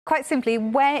Quite simply,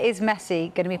 where is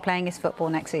Messi going to be playing his football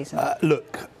next season?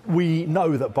 Look, we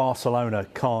know that Barcelona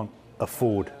can't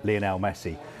afford Lionel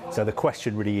Messi. So the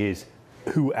question really is,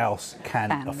 who else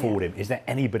can afford him? Is there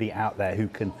anybody out there who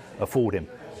can afford him?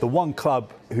 The one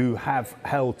club who have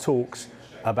held talks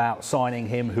about signing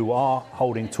him, who are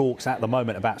holding talks at the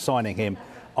moment about signing him,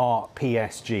 are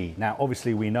PSG. Now,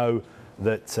 obviously, we know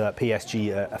that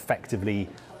PSG are effectively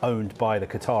owned by the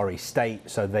Qatari state,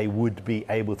 so they would be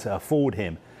able to afford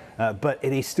him. But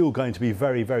it is still going to be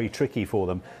very, very tricky for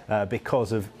them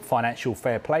because of financial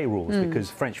fair play rules, because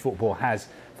French football has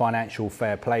financial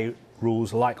fair play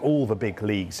rules like all the big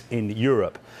leagues in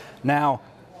Europe. Now,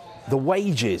 the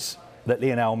wages that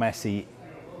Lionel Messi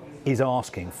is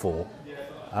asking for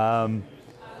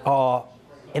are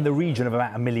in the region of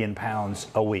about £1 million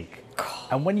a week.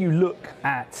 And when you look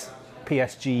at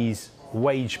PSG's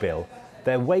wage bill,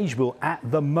 their wage bill at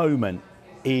the moment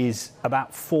is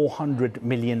about £400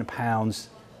 million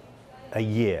a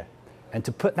year. And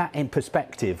to put that in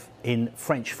perspective in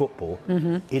French football,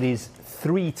 it is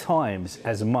 3 times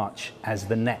as much as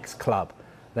the next club.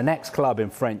 The next club in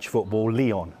French football,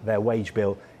 Lyon, their wage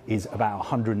bill is about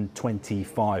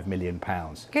 £125 million.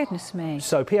 Goodness me.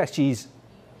 So PSG's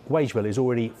wage bill is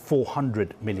already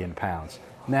 £400 million.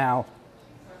 Now,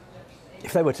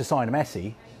 if they were to sign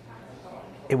Messi,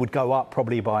 it would go up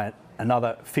probably by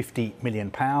another £50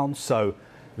 million. So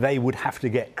they would have to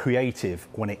get creative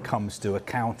when it comes to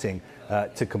accounting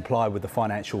to comply with the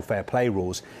financial fair play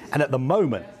rules. And at the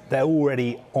moment, they're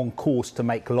already on course to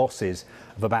make losses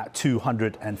of about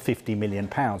 £250 million,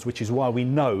 which is why we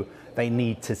know they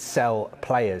need to sell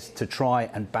players to try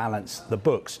and balance the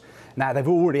books. Now, they've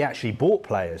already actually bought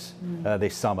players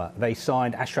this summer. They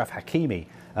signed Achraf Hakimi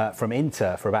from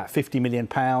Inter for about £50 million.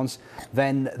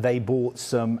 Then they bought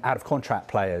some out-of-contract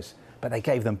players, but they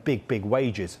gave them big, big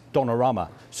wages. Donnarumma,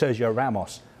 Sergio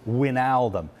Ramos,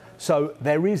 Wijnaldum. So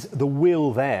there is the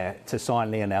will there to sign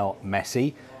Lionel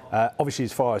Messi. Obviously,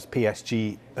 as far as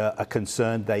PSG are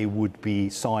concerned, they would be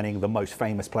signing the most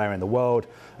famous player in the world,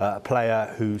 a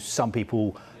player who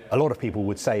a lot of people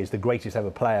would say is the greatest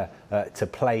ever player to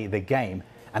play the game.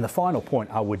 And the final point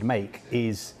I would make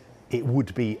is it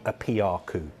would be a PR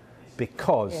coup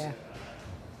because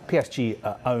PSG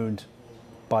are owned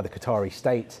by the Qatari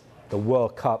state. The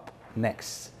World Cup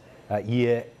next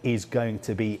year is going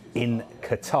to be in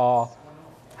Qatar.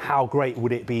 How great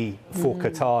would it be for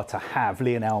Qatar to have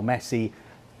Lionel Messi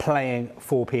playing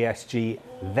for PSG,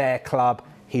 their club?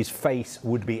 His face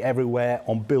would be everywhere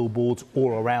on billboards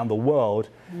all around the world.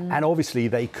 And obviously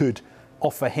they could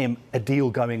offer him a deal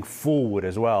going forward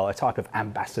as well, a type of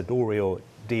ambassadorial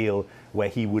deal where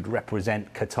he would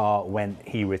represent Qatar when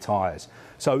he retires.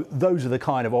 So those are the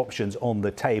kind of options on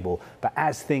the table. But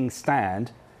as things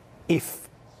stand, if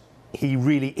he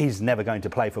really is never going to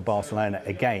play for Barcelona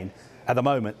again, at the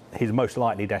moment, his most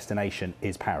likely destination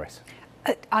is Paris.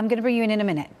 I'm going to bring you in a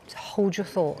minute to hold your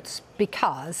thoughts,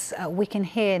 because we can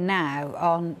hear now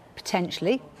on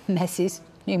potentially Messi's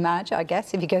new manager, I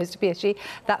guess, if he goes to PSG.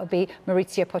 That would be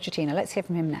Mauricio Pochettino. Let's hear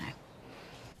from him now.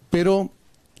 Pero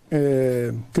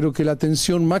creo que la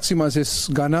tensión máxima es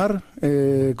ganar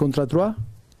contra Troyes,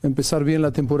 empezar bien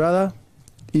la temporada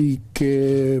y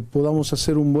que podamos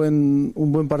hacer un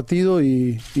buen partido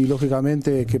y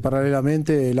lógicamente que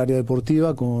paralelamente el área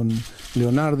deportiva con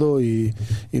Leonardo y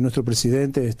nuestro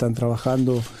presidente están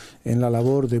trabajando en la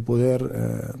labor de poder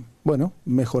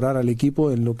mejorar al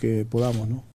equipo en lo que podamos,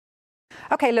 ¿no?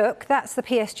 OK, look, that's the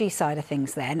PSG side of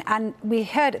things then. And we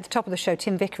heard at the top of the show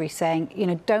Tim Vickery saying, you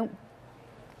know, don't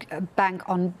bank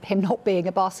on him not being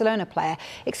a Barcelona player.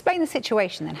 Explain the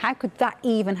situation then. How could that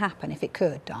even happen if it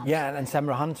could, Dan? Yeah, and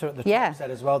Semra Hunter at the top said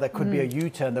as well there could be a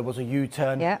U-turn. There was a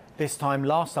U-turn this time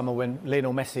last summer when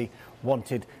Lionel Messi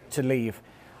wanted to leave.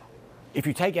 If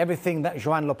you take everything that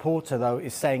Joan Laporta, though,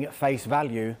 is saying at face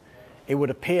value, it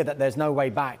would appear that there's no way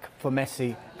back for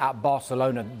Messi at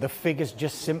Barcelona. The figures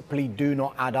just simply do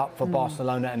not add up for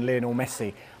Barcelona and Lionel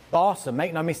Messi. Barca,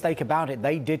 make no mistake about it,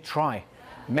 they did try.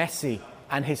 Messi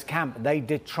and his camp, they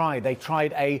did try. They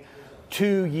tried a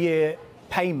 2-year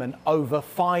payment over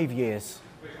 5 years.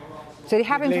 So they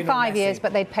have him for 5 years,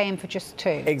 but they'd pay him for just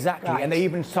 2. Exactly, right. And they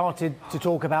even started to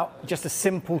talk about just a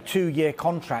simple 2-year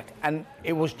contract, and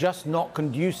it was just not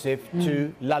conducive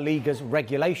to La Liga's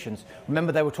regulations.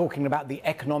 Remember, they were talking about the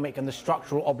economic and the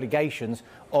structural obligations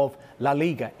of La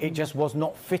Liga. It just was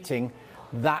not fitting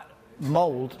that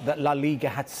mould that La Liga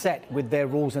had set with their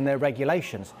rules and their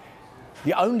regulations.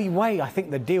 The only way I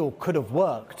think the deal could have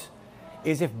worked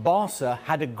is if Barca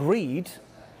had agreed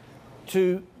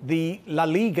to the La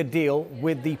Liga deal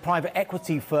with the private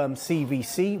equity firm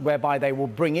CVC, whereby they will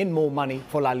bring in more money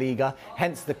for La Liga,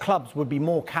 hence the clubs would be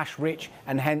more cash rich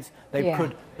and hence they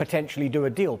could potentially do a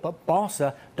deal. But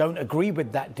Barca don't agree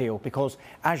with that deal because,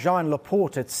 as Joan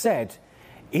Laporta had said,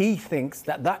 he thinks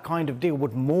that that kind of deal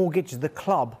would mortgage the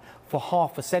club for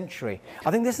half a century.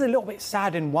 I think this is a little bit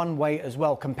sad in one way as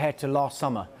well compared to last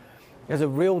summer. There's a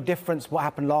real difference what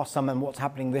happened last summer and what's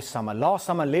happening this summer. Last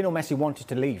summer, Lionel Messi wanted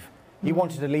to leave. He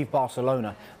wanted to leave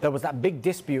Barcelona. There was that big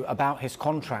dispute about his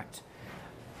contract.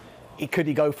 Could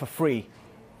he go for free?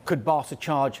 Could Barca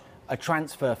charge a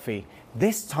transfer fee?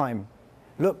 This time,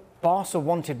 look, Barca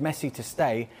wanted Messi to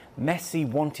stay. Messi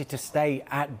wanted to stay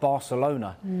at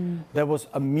Barcelona. There was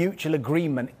a mutual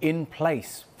agreement in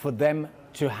place for them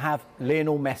to have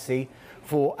Lionel Messi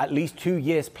for at least 2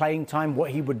 years playing time, what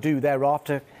he would do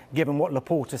thereafter, given what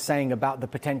Laporta is saying about the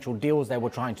potential deals they were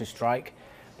trying to strike.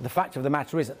 The fact of the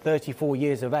matter is, at 34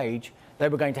 years of age, they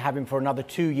were going to have him for another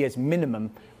 2 years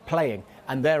minimum playing.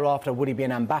 And thereafter, would he be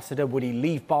an ambassador? Would he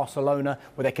leave Barcelona?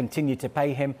 Would they continue to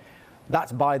pay him?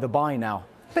 That's by the by now.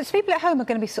 But people at home are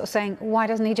going to be sort of saying, why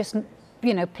doesn't he just,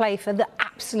 you know, play for the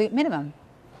absolute minimum?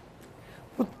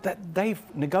 Well, they've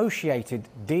negotiated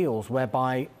deals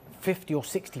whereby 50 or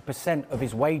 60% of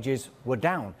his wages were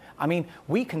down. I mean,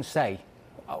 we can say,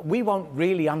 we won't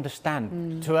really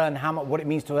understand to earn what it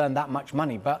means to earn that much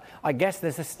money, but I guess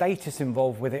there's a status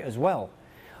involved with it as well.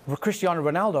 Cristiano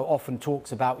Ronaldo often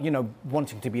talks about, you know,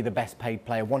 wanting to be the best paid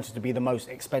player, wanting to be the most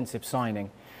expensive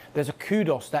signing. There's a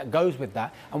kudos that goes with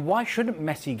that. And why shouldn't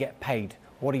Messi get paid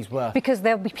what he's worth? Because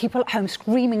there'll be people at home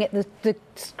screaming at the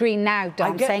screen now,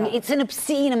 Dom, saying it's an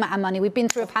obscene amount of money. We've been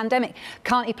through a pandemic.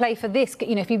 Can't he play for this?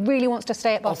 You know, if he really wants to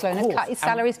stay at Barcelona, cut his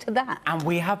salaries to that. And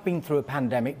we have been through a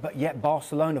pandemic, but yet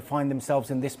Barcelona find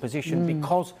themselves in this position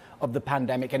because of the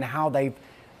pandemic and how they've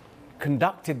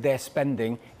conducted their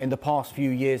spending in the past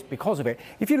few years because of it.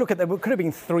 If you look at there could have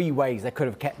been 3 ways they could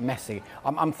have kept Messi.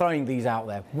 I'm throwing these out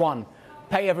there. 1,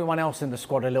 pay everyone else in the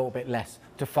squad a little bit less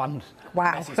to fund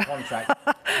Messi's contract.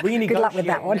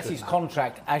 Renegotiate Messi's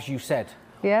contract, as you said.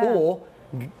 Or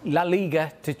La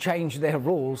Liga to change their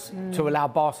rules to allow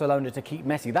Barcelona to keep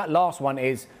Messi. That last one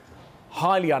is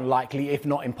highly unlikely, if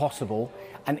not impossible.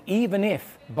 And even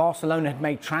if Barcelona had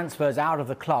made transfers out of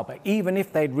the club, even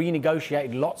if they'd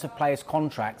renegotiated lots of players'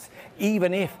 contracts,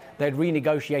 even if they'd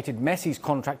renegotiated Messi's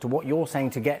contract to what you're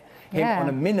saying to get him on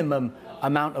a minimum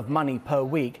amount of money per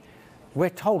week, we're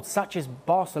told, such is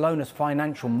Barcelona's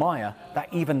financial mire,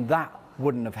 that even that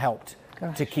wouldn't have helped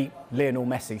to keep Lionel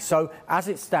Messi. So, as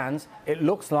it stands, it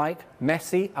looks like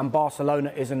Messi and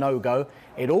Barcelona is a no-go.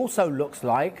 It also looks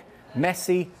like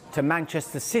Messi to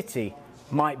Manchester City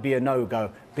might be a no-go,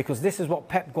 because this is what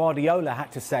Pep Guardiola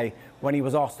had to say when he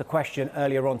was asked the question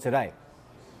earlier on today.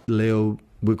 Leo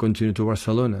will continue to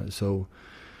Barcelona, so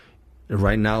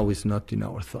right now it's not in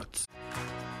our thoughts.